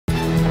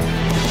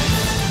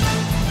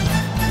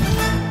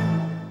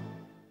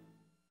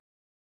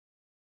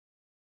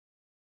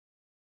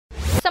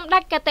សម្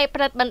ដេចកតេ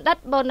ប្រិតបណ្ឌិត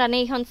ប៊ុនរ៉ា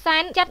នីហ៊ុនសែ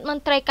នចាត់ម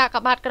ន្ត្រីកាក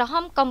បាទក្រហ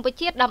មកម្ពុ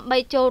ជាដើម្បី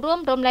ចូលរួម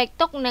រំលែក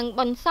ទុក្ខនិង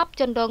បន្សព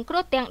ជនរងគ្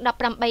រោះទាំង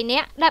18នា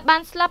ក់ដែលបា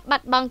នស្លាប់បា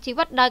ត់បង់ជី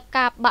វិតដោយ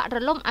ការបាក់រ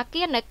លំអ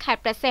គារនៅខេត្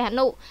តព្រះសីហ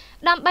នុ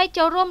ដើម្បី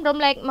ចូលរួមរំ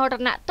លែកមរ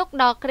ណទុក្ខ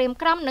ដ៏ក្រៀម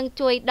ក្រំនិង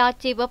ជួយដល់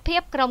ជីវភា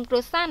ពក្រុមគ្រួ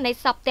សារនៃ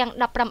សពទាំង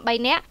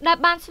18នាក់ដែល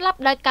បានស្លាប់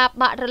ដោយការ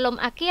បាក់រលំ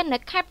អគារនៅ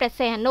ខេត្តព្រះ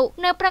សីហនុ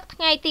នៅព្រឹក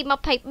ថ្ងៃទី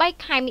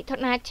23ខែមិថុ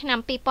នាឆ្នាំ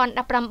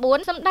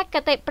2019សម្ដេចក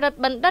តេប្រិត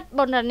បណ្ឌិត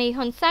ប៊ុនរ៉ានី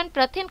ហ៊ុនសែន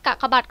ប្រធានកា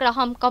កបាទក្រហ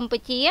មកម្ពុ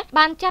ជា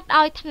បានចាត់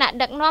ឲ្យថ្នាក់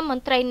ដឹកនាំម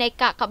ន្ត្រីនៃ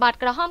កាកបាទ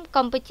ក្រហមក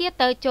ម្ពុជា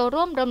ទៅចូល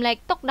រួមរំលែក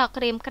ទុក្ខដ៏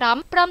ក្រៀមក្រំ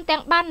ព្រមទាំ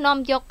ងបាននាំ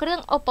យកគ្រឿង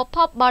ឧប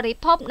ភោគបរិ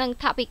ភោគនិង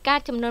ថវិកា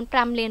ចំនួន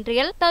5លាន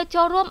រៀលទៅ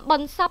ចូលរួមបុ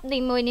ណ្យសពនី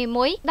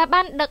មួយៗដែល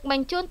បានដឹកប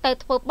ញ្ជូនទៅ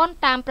ធ្វើបុណ្យ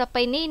តាមប្រ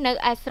ពៃណីនៅ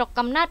ឯស្រុក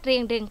កំណើតរៀ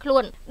ងៗខ្លួ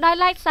នដោយ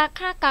ឡែកសា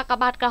ខាកាក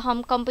បាទក្រហម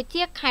កម្ពុ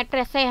ជាខេត្តព្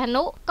រះសីហ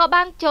នុក៏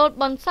បានចូល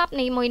បុណ្យសព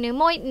នីមួយៗ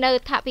នៅ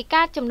ថវិ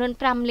កាចំនួន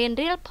5លាន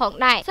រៀលផង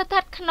ដែរស្ថិ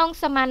តក្នុង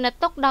សមាន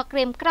ទុក្ខដ៏ក្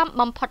រៀមក្រំ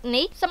បំផុត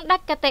នេះសម្ដេច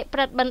កតេប្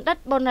រិតបណ្ឌិត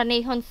ប៊ុនរ៉ានី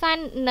ហ៊ុនសែន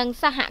និង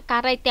សហកា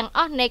រីទាំងអ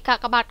ស់នៃកា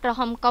កបាទក្រ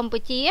ហមកម្ពុ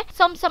ជា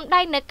សូមសម្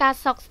ដែងនូវការ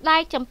សោកស្ដា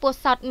យចំពោះ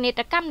សោកនា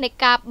ដកម្មនៃ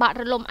ការបាក់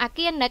រលំអ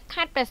គារនៅ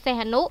ខេត្តព្រះសី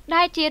ហនុ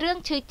ដែលជារឿង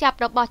ឈឺចាប់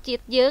របស់ជា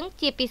តិយើង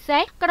ជាពិសេ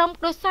សក្រុម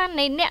គ្រួសារ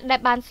នៃអ្នកដែល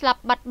បានស្លា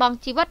ប់បាត់បង់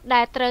ជីវិត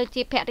ដែលត្រូវ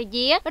ជាភរិ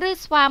យាឬ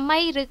ស្វាមី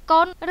ឬ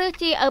កូនឬ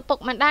ជាឪពុក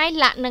ម្ដាយ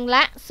លក្ខនឹងល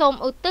ក្ខសូម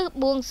ឧទ្ទិស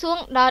បួងសួង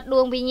ដល់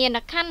ដួងវិញ្ញាណ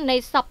ក្ខន្ធនៃ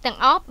សពទាំង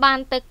អស់បាន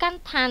ទៅកាន់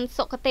ឋាន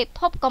សុគតិ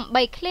ភពកំ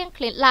បីឃ្លៀង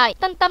ឃ្លានឡើយ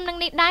ទន្ទឹមនឹង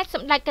នេះដែរស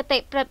ម្ដេចកតេ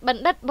ប្រិតប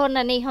ណ្ឌិតប៊ុន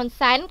រ៉ានីហ៊ុន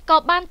សែនក៏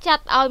បានចា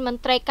ត់ឲ្យម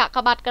ន្ត្រីកាក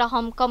បាទក្រហ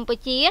មកម្ពុ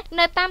ជា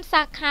នៅតាម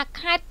សាខា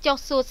ខេត្តចុះ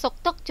សួរសុខ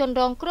ទុក្ខជន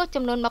រងគ្រោះ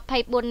ចំនួន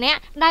24នាក់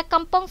ដែល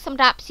កំពុងសម្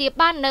រាប់ព្យា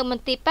បាលនៅម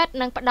ន្ទីរពេទ្យ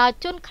និងផ្ដល់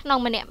ជូនក្នុង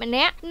ម្នាក់ៗ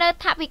នៅ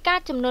ថវិកា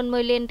ចំនួន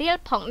1លានរៀល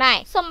ផងដែរ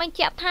សូមបញ្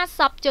ជាក់ថាស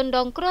ពជនរ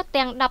ងគ្រោះ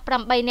ទាំង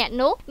18នាក់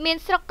នោះមាន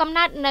ស្រុកកំ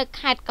ណើតនៅ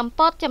ខេត្តកំ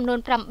ពតចំនួន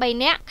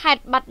8នាក់ខេត្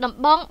តបាត់ដំ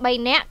បង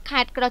3នាក់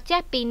ខេត្តក្រចេះ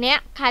2នា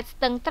ក់ខេត្តស្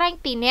ទឹងត្រែង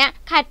2នាក់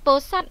ខេត្តពោ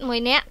ធិ៍សាត់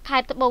1នាក់ខេ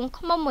ត្តត្បូង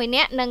ឃ្មុំ1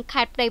នាក់និង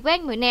ខេត្តព្រៃវែង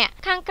1នាក់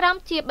ខាងក្រោម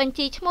ជាបញ្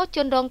ជីឈ្មោះជ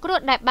នរងគ្រោះ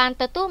ដែលបាន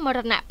ទទួលមរ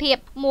ណភាព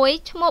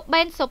1ឈ្មោះ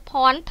បេនសុ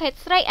ភ័ណ្ឌភេទ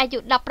ស្រីអាយុ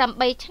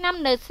18ឆ្នាំ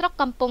នៅស្រុក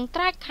កំពង់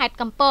ត្រាចខេត្ត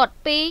កំពត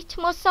2ឈ្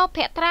មោះសូភ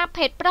ត្រា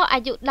ភេទប្រុសអា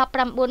យុ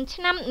19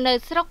ឆ្នាំនៅ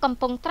ស្រុកកំ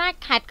ពង់ត្រាច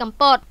ខេត្តកំ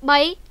ពត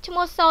3ឈ្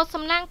មោះសូ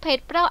សំណាងភេទ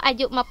ប្រុសអា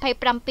យុ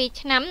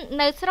27ឆ្នាំ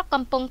នៅស្រុក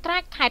កំពង់ត្រា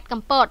ចខេត្ត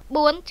កំពត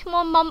4ឈ្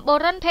មោះមុំបូ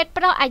រិនភេទ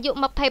ប្រុសអាយុ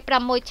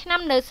26ឆ្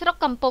នាំនៅស្រុក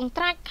កំពង់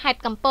ត្រាចខេត្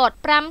តកំពត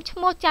5ឈ្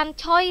មោះច័ន្ទ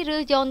ឆុយឬ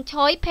យ៉ូន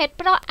ឆុយភេទ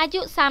ប្រុសអា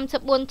យុ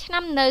34ឆ្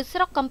នាំនៅស្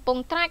រុកកំព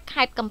ង់ត្រាច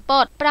ខេត្តកំព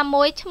ត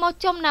6ឈ្មោះ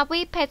ជុំណាវី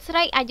ភេទស្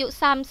រីអាយុ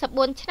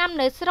34ឆ្នាំ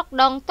នៅស្រុក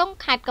ដងតុង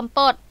ខេត្តកំ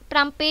ពត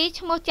7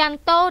ឈ្មោះច័ន្ទ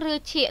តូឬ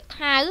ឈៀក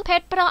ថៅភេ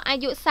ទប្រុសអា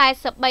យុ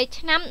43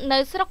ឆ្នាំនៅ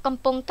ស្រុកកំ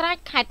ពង់ត្រាច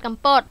ខេត្តកំ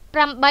ពត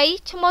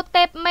8ឈ្មោះ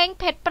ទេពម៉េង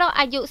ភេទប្រុស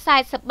អាយុ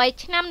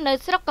43ឆ្នាំនៅ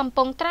ស្រុកកំព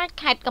ង់ត្រាច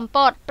ខេត្តកំព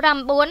ត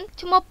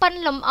9ឈ្មោះប៉ិន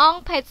លំអង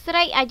ភេទស្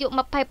រីអាយុ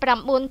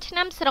29ឆ្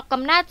នាំស្រុក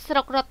កំណើតស្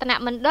រុករតន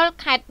មណ្ឌល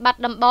ខេត្តបាត់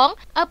ដំបង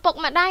ឪពុក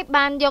ម្ដាយ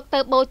បានយកទៅ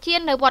បូជា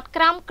នៅវត្ត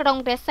ក្រោមក្រុង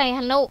ព្រះសីហ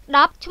នុ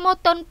10ឈ្មោះ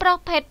តុនប្រុស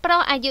ភេទប្រុ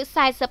សអាយុ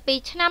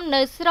42ឆ្នាំ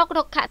នៅស្រុក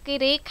រុក្ខគិ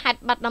រីខេត្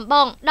តបាត់ដំប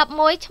ង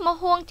11ឈ្មោះ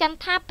ហួងចន្ទ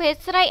ថាភេទ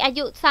ស្រីអា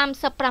យុ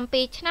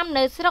37ឆ្នាំ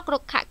នៅស្រុករុ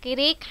ក្ខគិ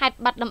រីខេត្ត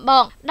បាត់ដំប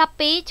ង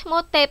12ឈ្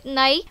មោះទេព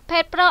ណីភេ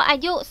ទប្រុសអា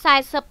យុ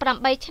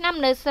48ឆ្នាំ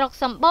នៅស្រុក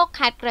សម្បូរ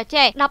ខេត្តក្រ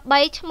ចេះ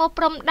13ឈ្មោះ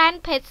ព្រំដែន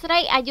ភេទស្រី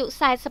អាយុ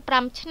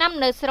45ឆ្នាំ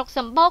នៅស្រុកស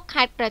ម្បូរ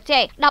ខេត្តក្រ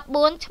ចេះ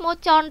14ឈ្មោះ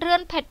ចនរឿ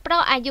នភេទប្រុ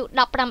សអាយុ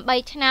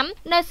18ឆ្នាំ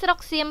នៅស្រុក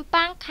សៀម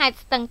ប៉ាងខេត្ត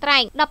ស្ទឹងត្រែ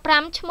ង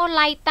15ឈ្មោះ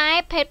ឡៃតែ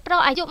ភេទប្រុ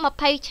សអាយុ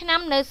20ឆ្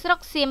នាំនៅស្រុក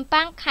សៀម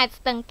ប៉ាងខេត្ត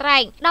ស្ទឹងត្រែ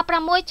ង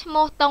16ឈ្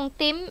មោះតុង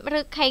ទីម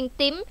ឬខេង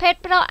ទីមភេទ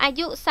ប្រុសអា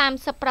យុ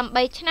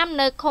38ឆ្នាំ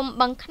នៅឃុំ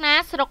បឹងខ្នា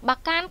ស្រុកបា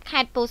កាន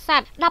ខេត្តពោធិ៍សា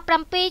ត់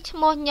17ឈ្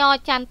មោះញ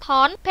ច័ន្ទថ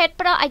នភេទ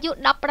ប្រុសអាយុ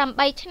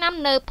18ឆ្នាំ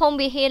នៅភូមិ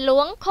វិហារ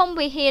លួងឃុំ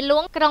វិហារលួ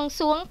ងក្រុង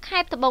សួងខេ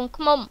ត្តត្បូង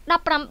ឃ្មុំ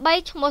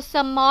18ឈ្មោះ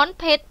សឹមមន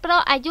ភេទប្រុ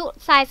សអាយុ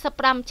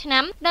45ឆ្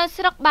នាំនៅ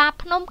ស្រុកបា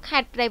ភ្នំខេ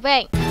ត្តព្រៃវែ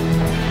ង